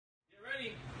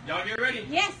Y'all get ready?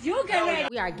 Yes, you get ready.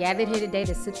 We are gathered here today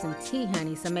to sip some tea,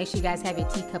 honey. So make sure you guys have your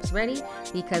teacups ready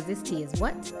because this tea is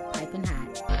what? Piping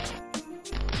hot.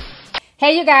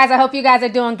 Hey you guys, I hope you guys are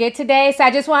doing good today. So I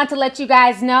just wanted to let you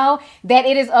guys know that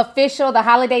it is official. The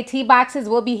holiday tea boxes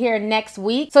will be here next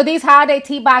week. So these holiday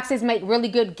tea boxes make really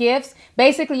good gifts.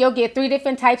 Basically, you'll get 3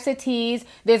 different types of teas.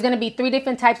 There's going to be 3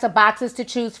 different types of boxes to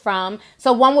choose from.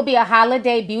 So one will be a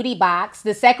holiday beauty box.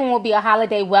 The second one will be a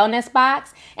holiday wellness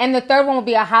box. And the third one will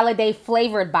be a holiday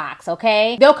flavored box,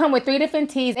 okay? They'll come with 3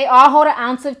 different teas. They all hold an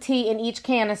ounce of tea in each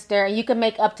canister. And you can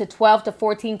make up to 12 to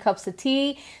 14 cups of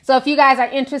tea. So if you guys are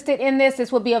interested in this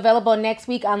will be available next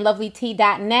week on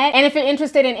lovelyti.net. And if you're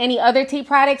interested in any other tea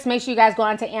products, make sure you guys go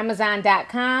on to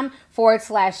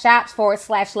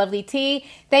amazon.com/shops/lovelytea.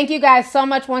 Thank you guys so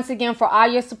much once again for all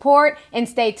your support and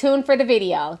stay tuned for the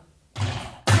video.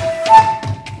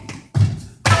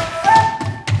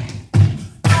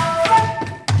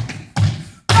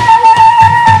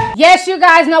 Yes, you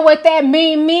guys know what that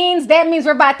means. That means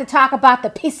we're about to talk about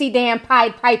the pissy damn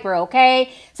Pied Piper,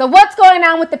 okay? So what's going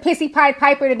on with the pissy Pied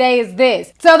Piper today is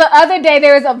this. So the other day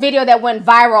there was a video that went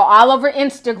viral all over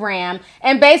Instagram.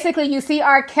 And basically you see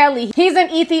R. Kelly. He's in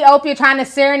Ethiopia trying to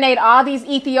serenade all these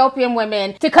Ethiopian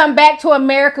women to come back to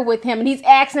America with him. And he's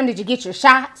asking them, did you get your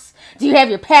shots? Do you have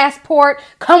your passport?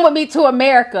 Come with me to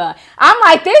America. I'm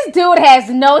like, this dude has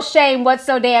no shame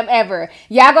whatsoever.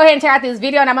 Y'all go ahead and check out this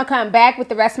video and I'm going to come back with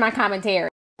the rest of my commentary.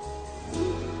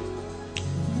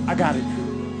 I got it.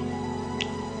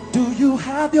 Do you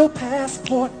have your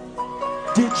passport?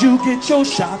 Did you get your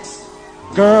shots?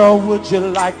 Girl, would you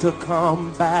like to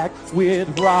come back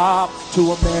with Rob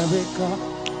to America?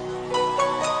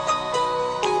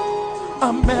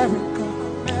 America.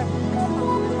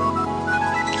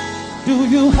 Do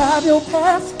you have your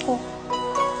passport?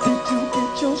 Did you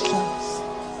get your shots?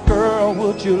 Girl,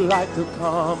 would you like to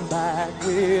come back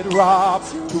with Rob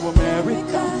to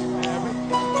America?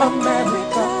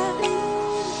 America.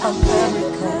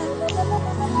 America.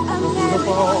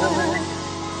 Beautiful.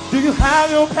 Do you have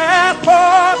your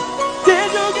passport?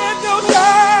 Did you get your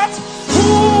shots? Who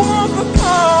wants to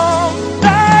come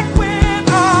back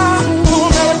with us to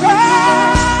America?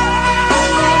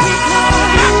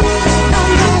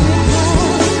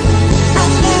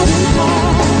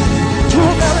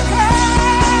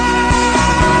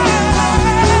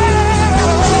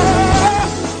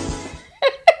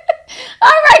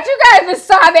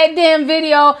 Saw that damn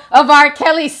video of R.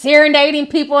 Kelly serenading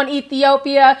people in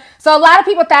Ethiopia. So a lot of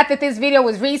people thought that this video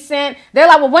was recent. They're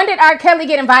like, well, when did R. Kelly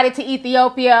get invited to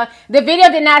Ethiopia? The video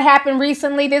did not happen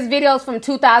recently. This video is from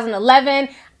 2011.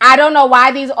 I don't know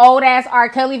why these old ass R.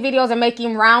 Kelly videos are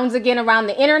making rounds again around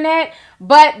the internet,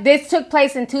 but this took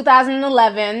place in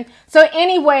 2011. So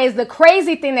anyways, the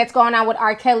crazy thing that's going on with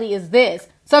R. Kelly is this.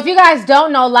 So if you guys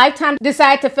don't know, Lifetime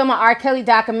decided to film an R. Kelly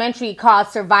documentary called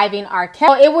Surviving R.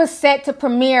 Kelly. It was set to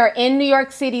premiere in New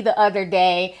York City the other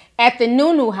day at the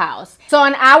Nunu House. So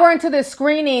an hour into the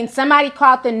screening, somebody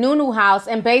called the Nunu House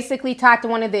and basically talked to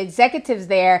one of the executives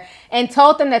there and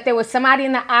told them that there was somebody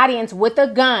in the audience with a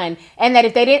gun and that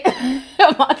if they didn't...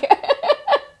 Oh my God.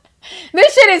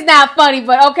 This shit is not funny,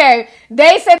 but okay.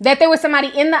 They said that there was somebody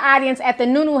in the audience at the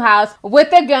Nunu House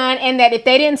with a gun and that if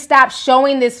they didn't stop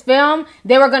showing this film,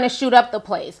 they were going to shoot up the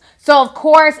place. So, of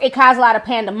course, it caused a lot of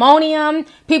pandemonium.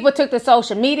 People took to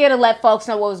social media to let folks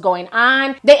know what was going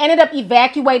on. They ended up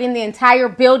evacuating the entire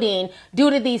building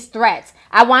due to these threats.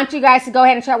 I want you guys to go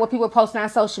ahead and check what people are posting on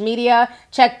social media.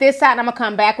 Check this out and I'm going to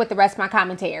come back with the rest of my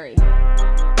commentary.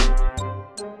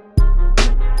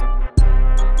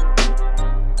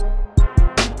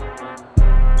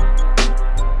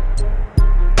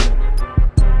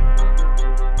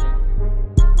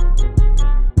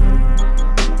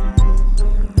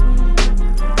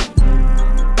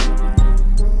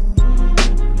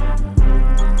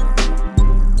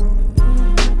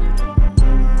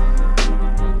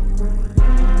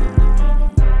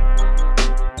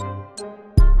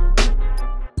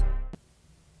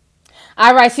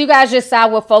 All right, so you guys just saw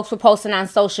what folks were posting on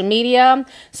social media.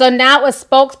 So now a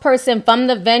spokesperson from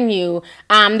the venue,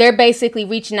 they're basically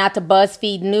reaching out to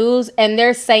BuzzFeed News, and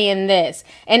they're saying this.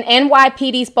 An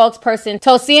NYPD spokesperson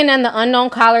told CNN the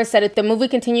unknown caller said if the movie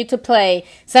continued to play,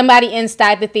 somebody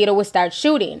inside the theater would start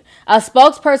shooting. A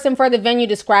spokesperson for the venue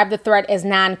described the threat as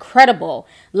non-credible.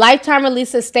 Lifetime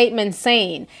released a statement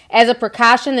saying, as a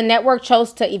precaution, the network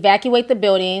chose to evacuate the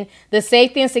building. The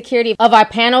safety and security of our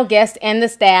panel guests and the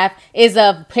staff is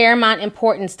of paramount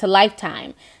importance to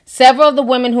Lifetime. Several of the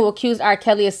women who accused R.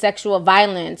 Kelly of sexual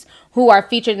violence who are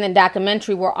featured in the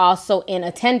documentary were also in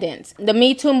attendance. The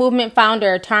Me Too movement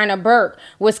founder, Tarna Burke,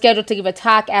 was scheduled to give a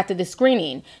talk after the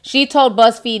screening. She told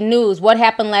BuzzFeed News, "What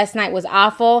happened last night was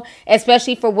awful,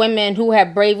 especially for women who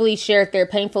have bravely shared their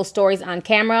painful stories on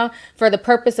camera for the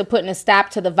purpose of putting a stop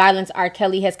to the violence R.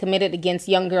 Kelly has committed against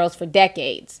young girls for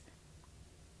decades."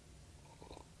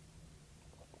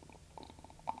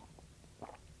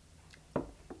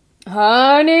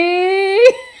 Honey,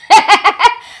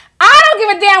 I don't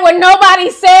give a damn what nobody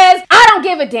says. I don't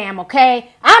give a damn, okay?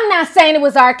 I'm not saying it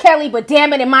was R. Kelly, but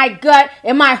damn it, in my gut,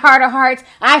 in my heart of hearts,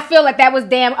 I feel like that was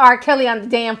damn R. Kelly on the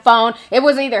damn phone. It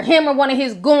was either him or one of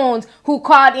his goons who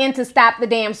called in to stop the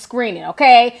damn screening,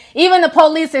 okay? Even the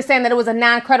police are saying that it was a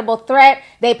non-credible threat.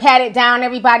 They patted down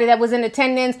everybody that was in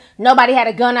attendance. Nobody had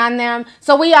a gun on them.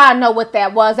 So we all know what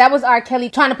that was. That was R.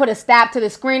 Kelly trying to put a stop to the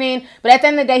screening. But at the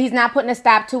end of the day, he's not putting a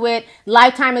stop to it.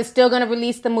 Lifetime is still going to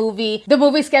release the movie. The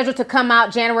movie's scheduled to come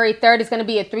out January 3rd. It's going to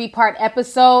be a 3-part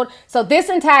episode. So this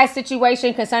entire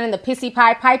situation concerning the Pissy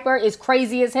Pie Piper is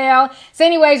crazy as hell. So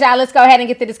anyways, y'all, let's go ahead and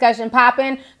get the discussion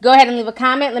popping. Go ahead and leave a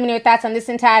comment. Let me know your thoughts on this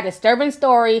entire disturbing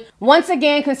story. Once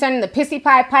again, concerning the Pissy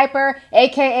Pie Piper,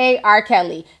 aka R.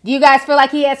 Kelly. Do you guys feel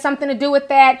like he had something to do with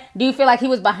that? Do you feel like he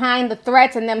was behind the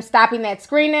threats and them stopping that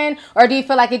screening? Or do you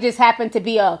feel like it just happened to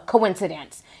be a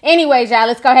coincidence? Anyways, y'all,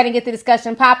 let's go ahead and get the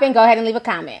discussion popping. Go ahead and leave a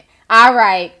comment. All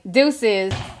right,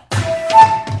 deuces.